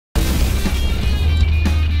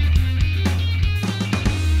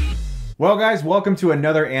Well, guys, welcome to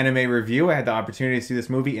another anime review. I had the opportunity to see this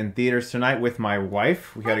movie in theaters tonight with my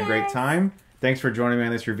wife. We had a great time. Thanks for joining me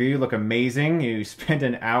on this review. You look amazing. You spent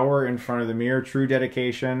an hour in front of the mirror. True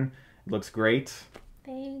dedication. It looks great.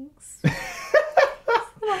 Thanks.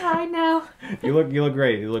 Hi now. You look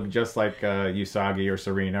great. You look just like Usagi or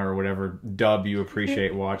Serena or whatever dub you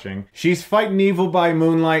appreciate watching. She's fighting evil by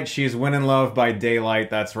moonlight. She's winning love by daylight.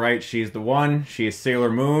 That's right. She's the one. She is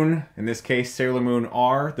Sailor Moon. In this case, Sailor Moon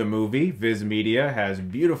R, the movie. Viz Media has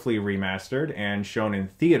beautifully remastered and shown in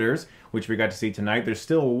theaters, which we got to see tonight. There's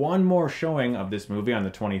still one more showing of this movie on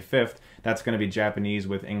the 25th. That's going to be Japanese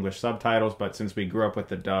with English subtitles, but since we grew up with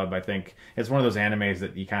the dub, I think it's one of those animes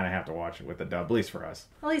that you kind of have to watch it with the dub, at least for us.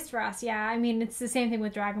 At least for us, yeah. I mean, it's the same thing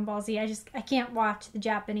with Dragon Ball Z. I can't watch the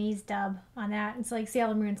Japanese dub on that. It's like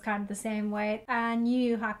Sailor Moon's kind of the same way. And Yu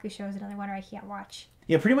Yu Hakusho is another one I can't watch.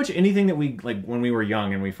 Yeah, pretty much anything that we, like, when we were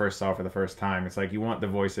young and we first saw for the first time, it's like you want the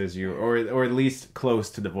voices or at least close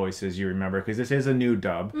to the voices you remember, because this is a new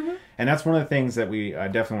dub. Mm-hmm. And that's one of the things that we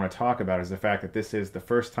definitely want to talk about, is the fact that this is the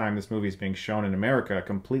first time this movie is being shown in America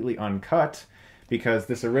completely uncut, because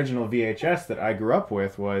this original VHS that I grew up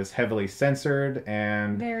with was heavily censored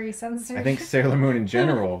and... Very censored. I think Sailor Moon in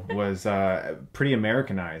general was pretty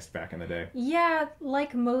Americanized back in the day. Yeah,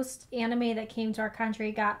 like most anime that came to our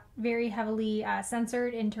country, got very heavily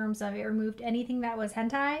censored in terms of it removed anything that was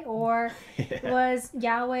hentai or was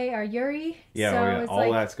yaoi or yuri. Yeah, so it's all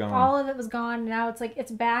like, that's gone. All of it was gone. And now it's like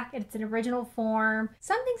it's back. It's an original form.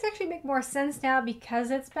 Some things actually make more sense now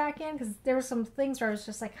because it's back in. Because there were some things where I was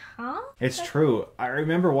just like, huh? It's true. I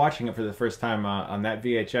remember watching it for the first time on that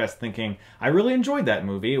VHS, thinking I really enjoyed that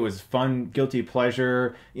movie. It was fun, guilty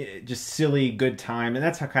pleasure, just silly, good time, and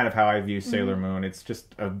that's kind of how I view Sailor Moon. It's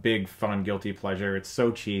just a big, fun, guilty pleasure. It's so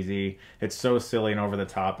cheesy, it's so silly and over the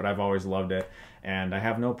top, but I've always loved it. And I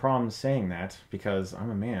have no problem saying that because I'm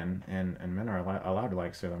a man, and men are allowed to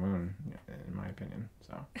like Sailor Moon, in my opinion.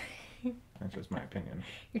 So that's just my opinion.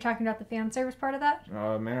 You're talking about the fan service part of that?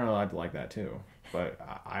 Men are allowed to like that too. But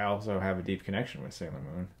I also have a deep connection with Sailor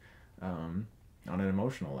Moon on an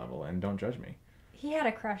emotional level, and don't judge me. He had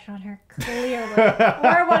a crush on her, clearly.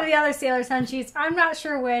 Or one of the other Sailor Senshis. I'm not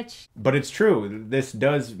sure which. But it's true. This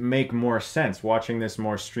does make more sense, watching this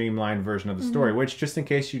more streamlined version of the story, which, just in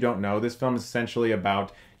case you don't know, this film is essentially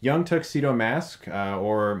about young Tuxedo Mask,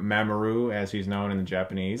 or Mamoru as he's known in the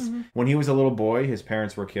Japanese. When he was a little boy, his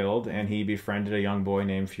parents were killed, and he befriended a young boy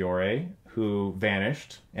named Fiore, who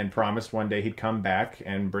vanished and promised one day he'd come back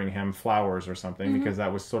and bring him flowers or something, because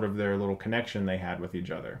that was sort of their little connection they had with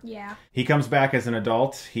each other. Yeah. He comes back as an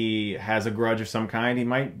adult. He has a grudge of some kind. He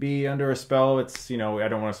might be under a spell. It's, I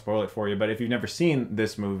don't want to spoil it for you, but if you've never seen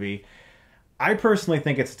this movie, I personally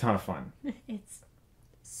think it's a ton of fun. It's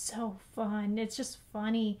so fun. It's just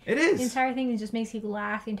funny. It is. The entire thing just makes you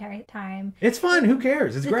laugh the entire time. It's fun. Who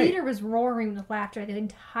cares? It's great. The theater was roaring with laughter the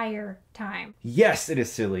entire time. Yes, it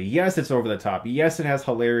is silly. Yes, it's over the top. Yes, it has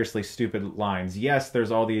hilariously stupid lines. Yes,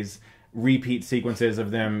 there's all these repeat sequences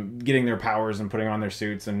of them getting their powers and putting on their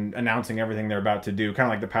suits and announcing everything they're about to do. Kind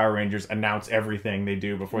of like the Power Rangers announce everything they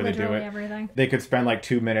do before they do it. Everything. They could spend like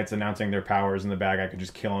 2 minutes announcing their powers, and the bad guy could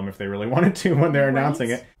just kill them if they really wanted to when they're announcing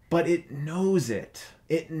it. But it knows it.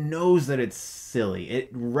 It knows that it's silly. It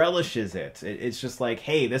relishes it. It's just like,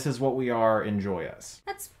 hey, this is what we are. Enjoy us.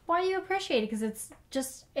 That's why you appreciate it, because it's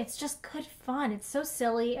just good fun. It's so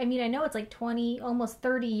silly. I mean, I know it's like 20, almost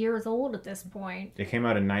 30 years old at this point. It came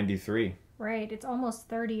out in 93. Right. It's almost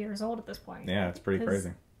 30 years old at this point. Yeah, it's pretty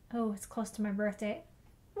crazy. Oh, it's close to my birthday.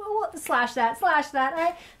 Well, slash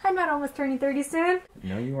that. I'm not almost turning 30 soon.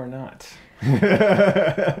 No, you are not.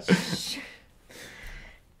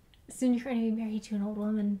 Soon you're going to be married to an old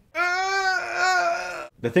woman.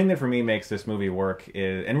 The thing that for me makes this movie work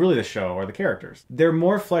is, and really the show, are the characters. They're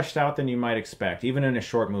more fleshed out than you might expect, even in a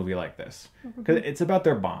short movie like this. Because it's about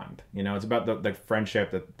their bond, it's about the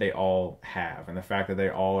friendship that they all have, and the fact that they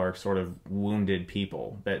all are sort of wounded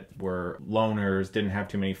people that were loners, didn't have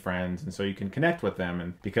too many friends, and so you can connect with them,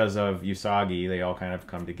 and because of Usagi, they all kind of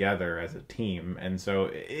come together as a team, and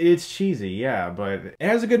so it's cheesy, yeah, but it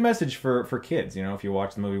has a good message for kids, if you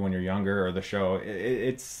watch the movie when you're younger, or the show,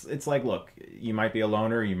 it's like, look, you might be a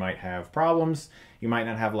loner, you might have problems, you might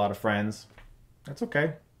not have a lot of friends. That's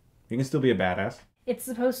okay. You can still be a badass. It's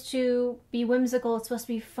supposed to be whimsical, it's supposed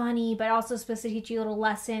to be funny, but also supposed to teach you little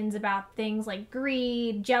lessons about things like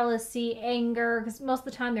greed, jealousy, anger, because most of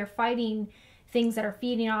the time they're fighting things that are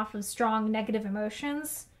feeding off of strong negative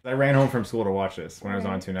emotions. I ran home from school to watch this when I was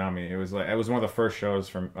on Toonami. It was one of the first shows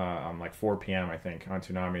from on like 4 p.m. I think on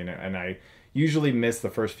Toonami, and I usually miss the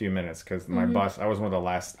first few minutes because my bus. I was one of the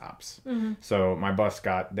last stops, so my bus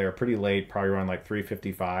got there pretty late, probably around like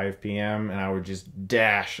 3:55 p.m. and I would just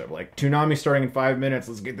dash. I'm like, Toonami starting in 5 minutes.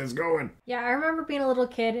 Let's get this going. Yeah, I remember being a little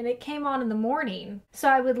kid and it came on in the morning, so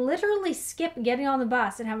I would literally skip getting on the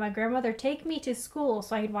bus and have my grandmother take me to school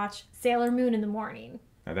so I could watch Sailor Moon in the morning.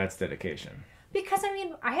 Now that's dedication. Because, I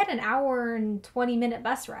mean, I had an hour and 20-minute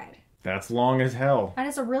bus ride. That's long as hell. And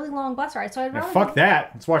it's a really long bus ride. So I'd rather... Fuck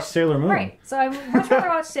that. Let's watch Sailor Moon. Right. So I'd much rather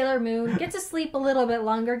watch Sailor Moon, get to sleep a little bit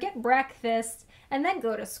longer, get breakfast, and then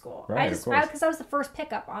go to school. Right, because that was the first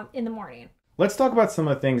pickup in the morning. Let's talk about some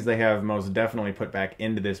of the things they have most definitely put back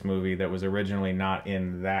into this movie that was originally not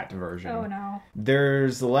in that version. Oh, no.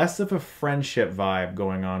 There's less of a friendship vibe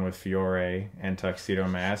going on with Fiore and Tuxedo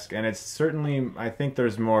Mask, and it's certainly, I think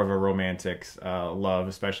there's more of a romantic love,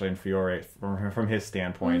 especially in Fiore, from his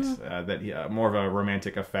standpoint, more of a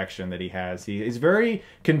romantic affection that he has. He's very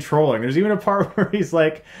controlling. There's even a part where he's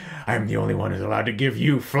like, I'm the only one who's allowed to give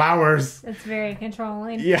you flowers. It's very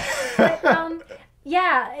controlling. Yeah. But,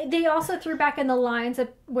 yeah, they also threw back in the lines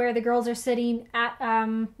where the girls are sitting at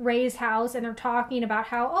Ray's house and they're talking about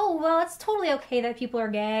how, oh, well, it's totally okay that people are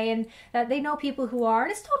gay and that they know people who are,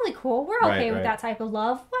 and it's totally cool. We're okay with that type of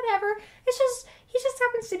love. Whatever. It's just, he just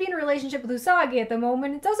happens to be in a relationship with Usagi at the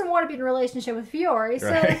moment. It doesn't want to be in a relationship with Fiore.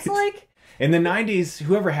 So it's like... In the 90s,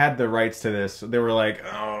 whoever had the rights to this, they were like,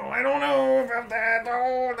 oh, I don't know about that.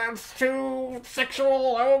 Oh, that's too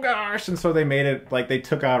sexual. Oh, gosh. And so they made it, like, they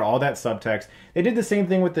took out all that subtext. They did the same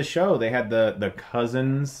thing with the show. They had the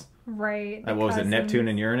cousins. Right. What was it, Neptune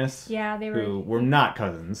and Uranus? Yeah, they were... Who were not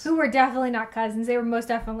cousins. Who were definitely not cousins. They were most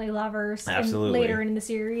definitely lovers. Absolutely. Later in the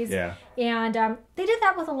series. Yeah. And they did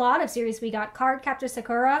that with a lot of series. We got Cardcaptor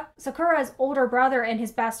Sakura. Sakura's older brother and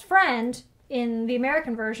his best friend... in the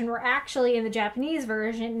American version were actually in the Japanese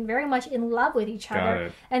version very much in love with each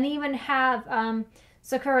other. And they even have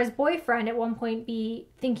Sakura's boyfriend at one point be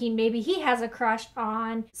thinking maybe he has a crush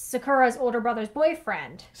on Sakura's older brother's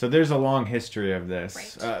boyfriend. So there's a long history of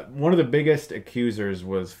this. Right. One of the biggest accusers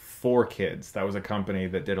was 4Kids. That was a company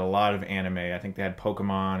that did a lot of anime. I think they had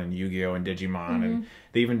Pokemon and Yu-Gi-Oh! And Digimon. And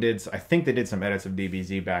they even did, I think they did some edits of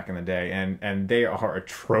DBZ back in the day. And they are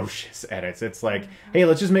atrocious edits. It's like, hey,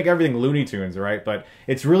 let's just make everything Looney Tunes, right? But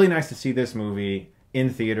it's really nice to see this movie in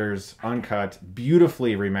theaters, uncut,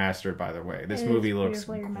 beautifully remastered, by the way. This movie looks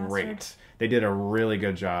great. They did a really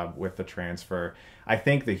good job with the transfer. I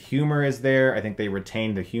think the humor is there. I think they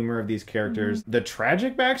retained the humor of these characters. The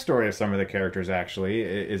tragic backstory of some of the characters, actually,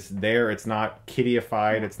 is there. It's not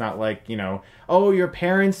kiddie-ified. It's not like, you know, oh, your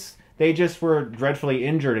parents... they just were dreadfully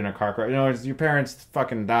injured in a car crash. You know, your parents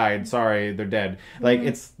fucking died. Sorry, they're dead. Like,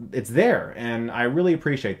 it's there, and I really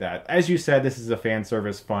appreciate that. As you said, this is a fan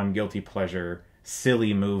service, fun, guilty pleasure,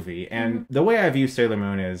 silly movie. And the way I view Sailor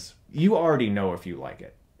Moon is, you already know if you like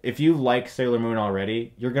it. If you like Sailor Moon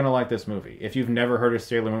already, you're gonna like this movie. If you've never heard of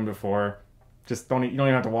Sailor Moon before, you don't even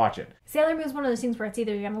have to watch it. Sailor Moon is one of those things where it's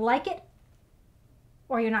either you're gonna like it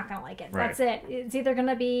or you're not gonna like it. Right. That's it. It's either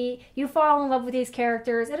gonna be you fall in love with these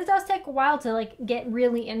characters, and it does take a while to like get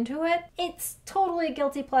really into it. It's totally a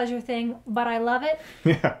guilty pleasure thing, but I love it.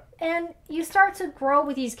 Yeah. And you start to grow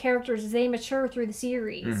with these characters as they mature through the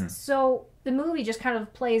series. So the movie just kind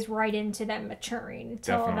of plays right into them maturing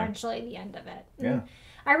until eventually the end of it. Yeah.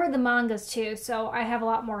 I read the mangas too, so I have a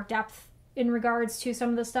lot more depth in regards to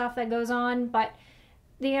some of the stuff that goes on, but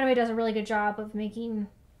the anime does a really good job of making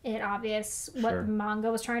it obvious what the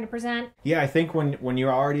manga was trying to present. Yeah, I think when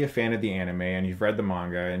you're already a fan of the anime and you've read the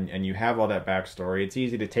manga and you have all that backstory, it's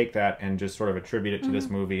easy to take that and just sort of attribute it to this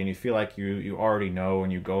movie, and you feel like you already know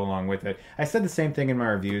and you go along with it. I said the same thing in my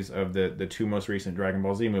reviews of the two most recent Dragon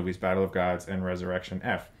Ball Z movies, Battle of Gods and Resurrection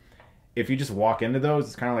F. If you just walk into those,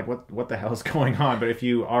 it's kind of like, what the hell is going on? But if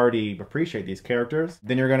you already appreciate these characters,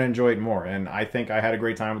 then you're going to enjoy it more. And I think I had a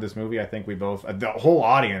great time with this movie. I think we both, the whole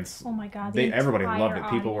audience, oh my god, everybody loved it.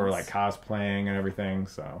 People were like cosplaying and everything.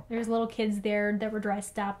 So there's little kids there that were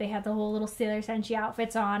dressed up. They had the whole little Sailor Senshi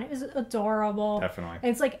outfits on. It was adorable. Definitely.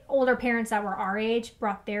 And it's like older parents that were our age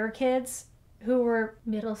brought their kids who were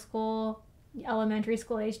middle school, elementary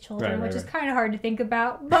school age children, which is kind of hard to think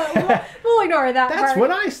about, but we'll ignore that. That's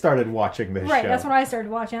when I started watching this show. Right, that's when I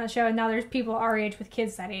started watching that show, and now there's people our age with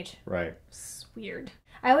kids that age. Right. It's weird.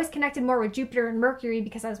 I always connected more with Jupiter and Mercury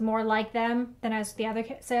because I was more like them than I was with the other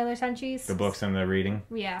Sailor Senshis. The books and the reading?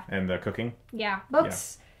 Yeah. And the cooking? Yeah.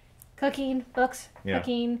 Books, cooking, books,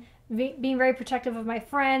 cooking, being very protective of my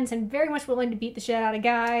friends and very much willing to beat the shit out of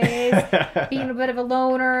guys, being a bit of a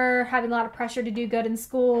loner, having a lot of pressure to do good in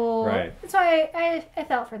school. Right. So I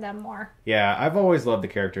felt for them more. Yeah, I've always loved the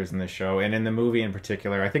characters in this show, and in the movie in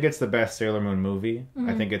particular. I think it's the best Sailor Moon movie.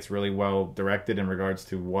 I think it's really well directed in regards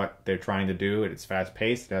to what they're trying to do. It's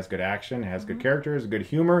fast-paced, it has good action, it has good characters, good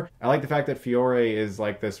humor. I like the fact that Fiore is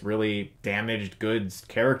like this really damaged goods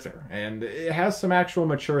character, and it has some actual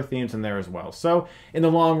mature themes in there as well. So, in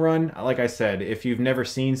the long run, like I said, if you've never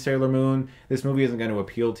seen Sailor Moon, this movie isn't going to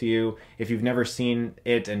appeal to you. If you've never seen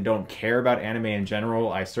it and don't care about anime in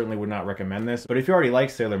general, I certainly would not recommend this. But if you already like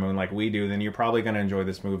Sailor Moon like we do, then you're probably going to enjoy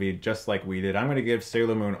this movie just like we did. I'm going to give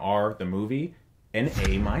Sailor Moon R, the movie, an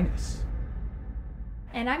A-.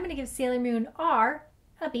 And I'm going to give Sailor Moon R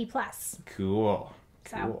a B+. Cool.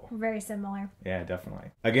 So, Cool. very similar. Yeah, definitely.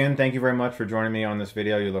 Again, thank you very much for joining me on this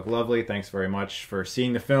video. You look lovely. Thanks very much for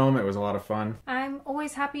seeing the film. It was a lot of fun. I'm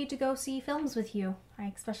always happy to go see films with you.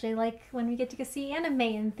 I especially like when we get to go see anime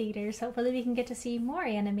in theaters. Hopefully we can get to see more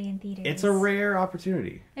anime in theaters. It's a rare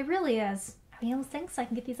opportunity. It really is. Are we almost think so I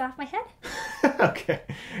can get these off my head? Okay.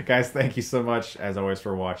 Guys, thank you so much, as always,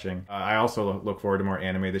 for watching. I also look forward to more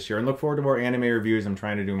anime this year and look forward to more anime reviews. I'm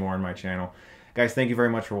trying to do more on my channel. Guys, thank you very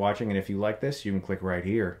much for watching, and if you like this, you can click right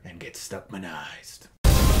here and get Stuckmanized.